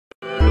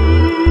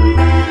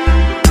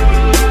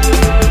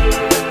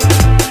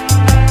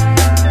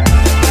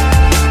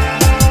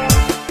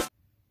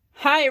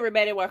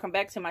everybody, welcome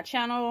back to my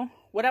channel.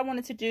 What I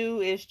wanted to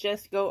do is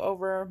just go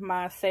over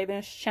my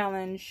savings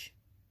challenge.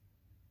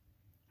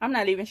 I'm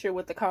not even sure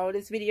what to call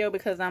this video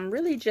because I'm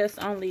really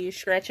just only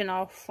scratching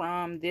off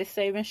from this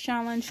savings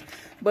challenge,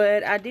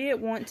 but I did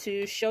want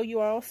to show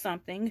you all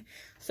something.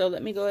 So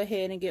let me go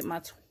ahead and get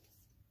my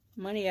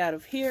money out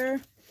of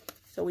here.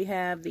 So we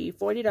have the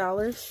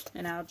 $40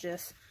 and I'll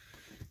just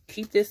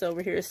keep this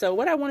over here. So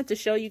what I wanted to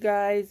show you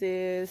guys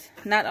is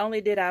not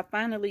only did I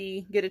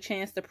finally get a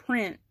chance to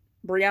print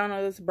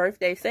Brianna's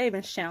birthday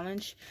savings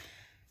challenge,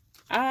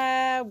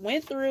 I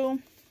went through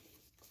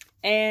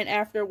and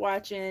after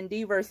watching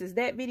D versus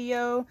that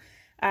video,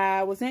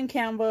 I was in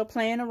Canva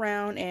playing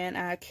around and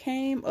I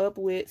came up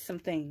with some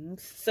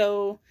things.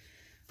 So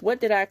what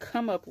did I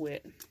come up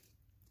with?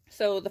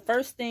 So the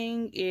first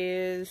thing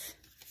is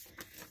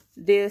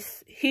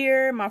this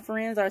here. My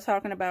friends are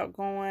talking about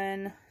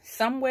going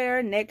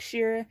somewhere next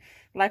year.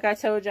 Like I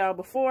told y'all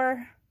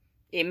before,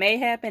 it may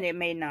happen, it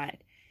may not.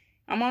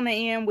 I'm on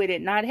the end with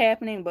it not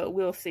happening, but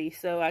we'll see.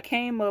 So I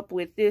came up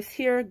with this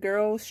here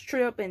girls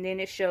trip, and then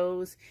it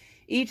shows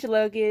each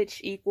luggage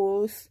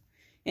equals,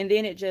 and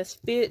then it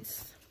just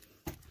fits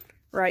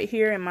right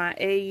here in my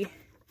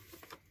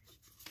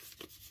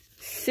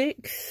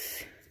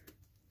A6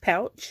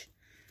 pouch.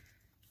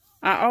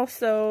 I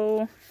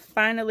also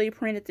finally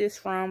printed this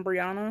from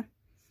Brianna,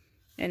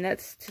 and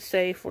that's to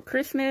say for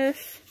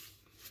Christmas.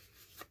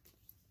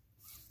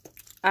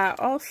 I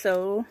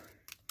also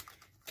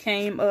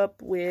came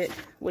up with,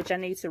 which I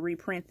need to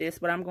reprint this,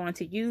 but I'm going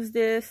to use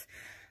this.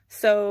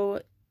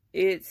 So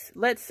it's,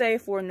 let's say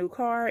for a new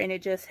car, and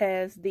it just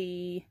has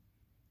the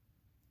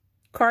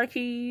car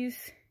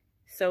keys.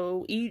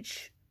 So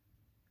each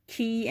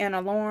key and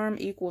alarm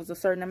equals a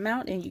certain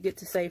amount, and you get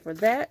to save for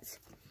that.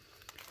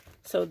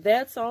 So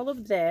that's all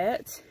of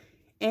that.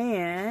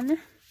 And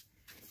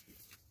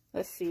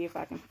let's see if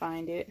I can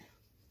find it.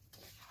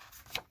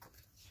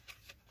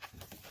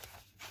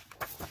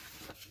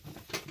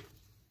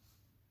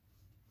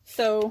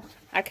 So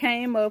I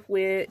came up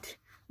with,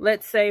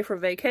 let's say for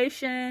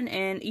vacation,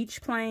 and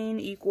each plane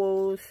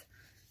equals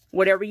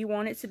whatever you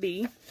want it to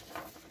be.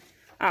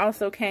 I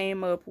also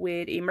came up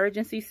with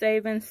emergency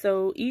savings.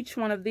 So each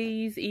one of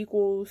these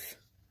equals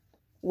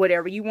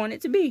whatever you want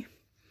it to be.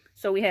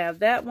 So we have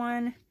that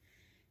one,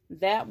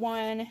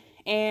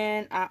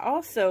 and I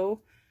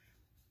also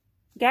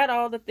got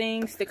all the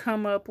things to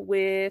come up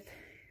with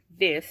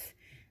this.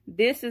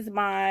 This is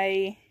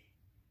my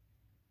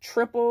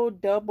triple,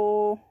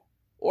 double,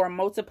 or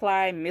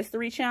multiply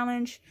mystery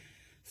challenge.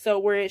 So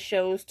where it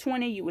shows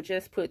 20, you would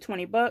just put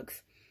 20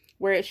 bucks.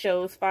 Where it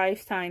shows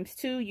 5 times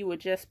 2, you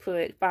would just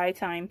put 5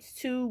 times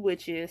 2,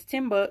 which is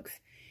 10 bucks.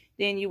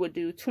 Then you would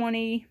do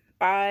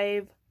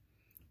 25,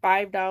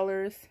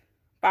 $5.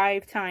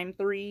 5 times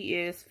 3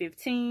 is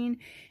 15.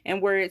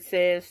 And where it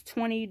says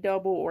 20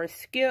 double or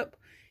skip,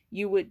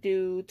 you would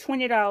do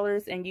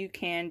 $20 and you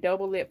can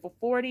double it for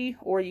 40,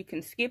 or you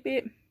can skip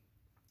it.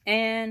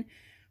 And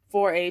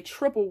for a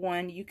triple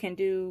one, you can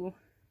do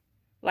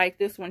like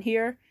this one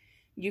here.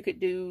 You could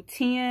do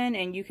 10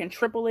 and you can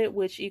triple it,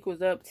 which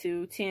equals up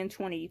to 10,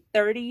 20,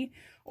 30.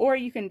 Or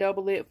you can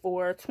double it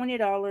for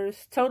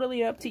 $20.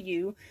 Totally up to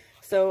you.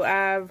 So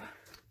I've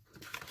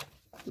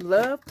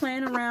loved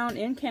playing around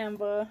in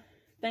Canva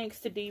thanks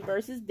to D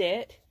versus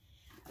Det.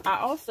 I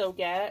also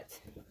got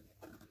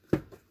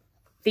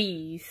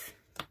these.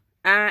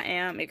 I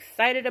am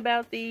excited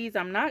about these.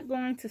 I'm not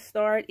going to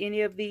start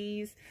any of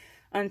these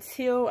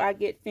until I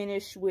get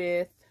finished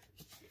with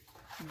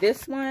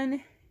this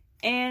one.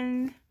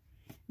 And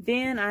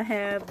then I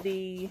have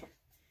the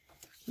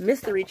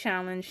mystery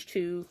challenge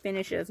to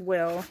finish as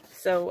well.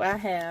 So I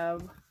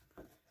have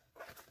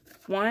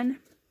 1,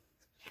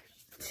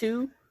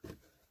 2,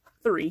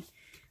 3.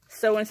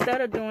 So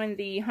instead of doing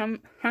the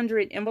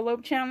 100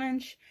 envelope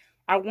challenge,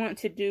 I want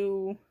to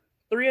do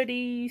 3 of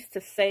these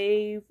to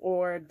save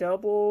or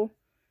double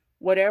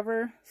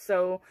whatever.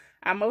 So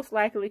I most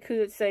likely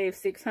could save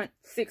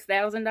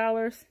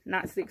 $6,000,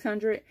 not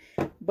 600,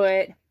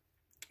 but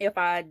if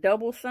I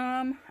double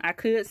some, I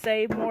could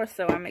save more.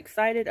 So I'm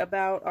excited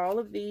about all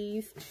of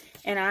these,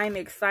 and I'm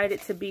excited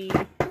to be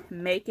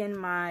making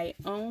my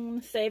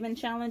own saving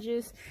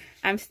challenges.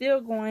 I'm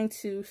still going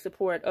to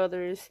support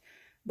others,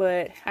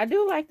 but I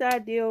do like the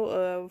idea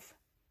of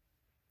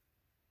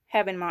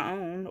having my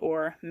own,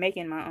 or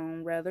making my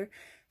own rather.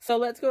 So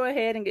let's go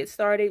ahead and get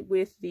started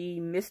with the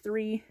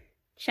mystery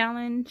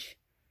challenge.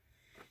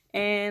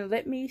 And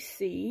let me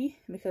see,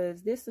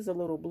 because this is a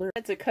little blurry. I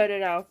had to cut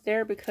it off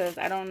there because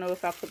I don't know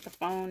if I put the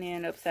phone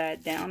in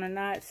upside down or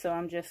not. So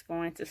I'm just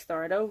going to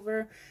start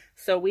over.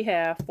 So we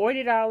have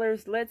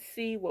 $40. Let's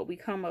see what we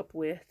come up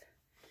with.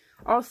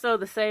 Also,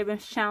 the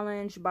savings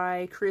challenge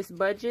by Chris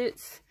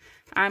Budgets.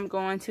 I'm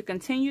going to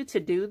continue to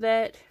do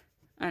that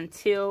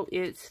until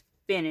it's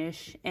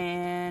finished.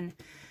 And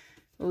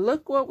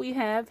look what we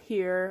have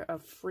here, a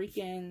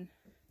freaking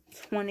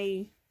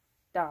 $20.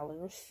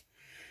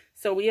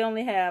 So we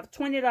only have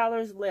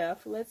 $20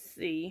 left. Let's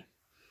see.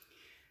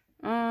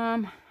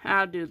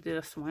 I'll do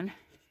this one.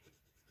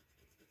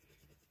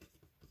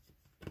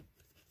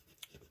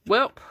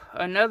 Well,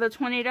 another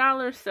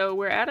 $20, so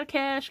we're out of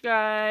cash,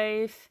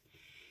 guys.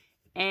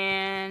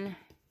 And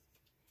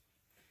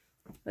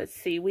let's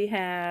see, we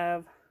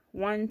have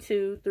 1,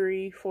 2,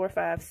 3, 4,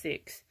 5,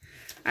 6.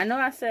 I know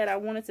I said I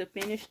wanted to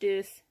finish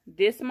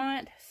this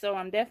month, so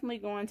I'm definitely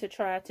going to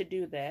try to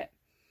do that.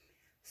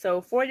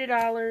 So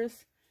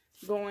 $40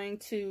 going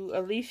to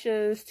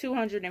Alicia's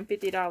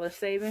 $250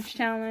 savings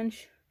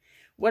challenge.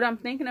 What I'm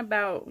thinking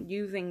about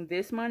using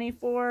this money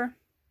for,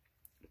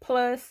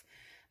 plus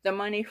the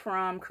money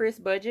from Chris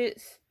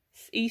Budget's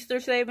Easter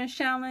savings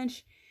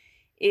challenge,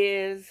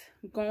 is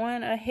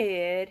going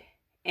ahead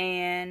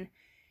and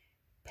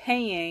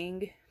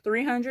paying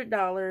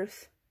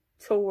 $300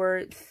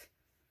 towards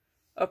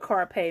a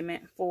car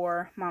payment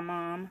for my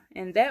mom.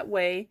 And that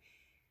way,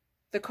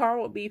 the car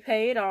will be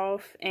paid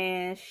off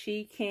and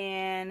she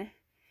can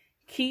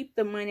keep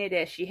the money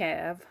that she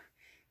have.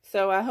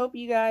 So I hope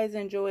you guys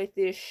enjoyed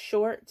this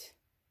short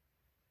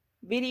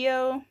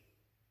video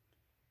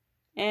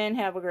and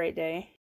have a great day.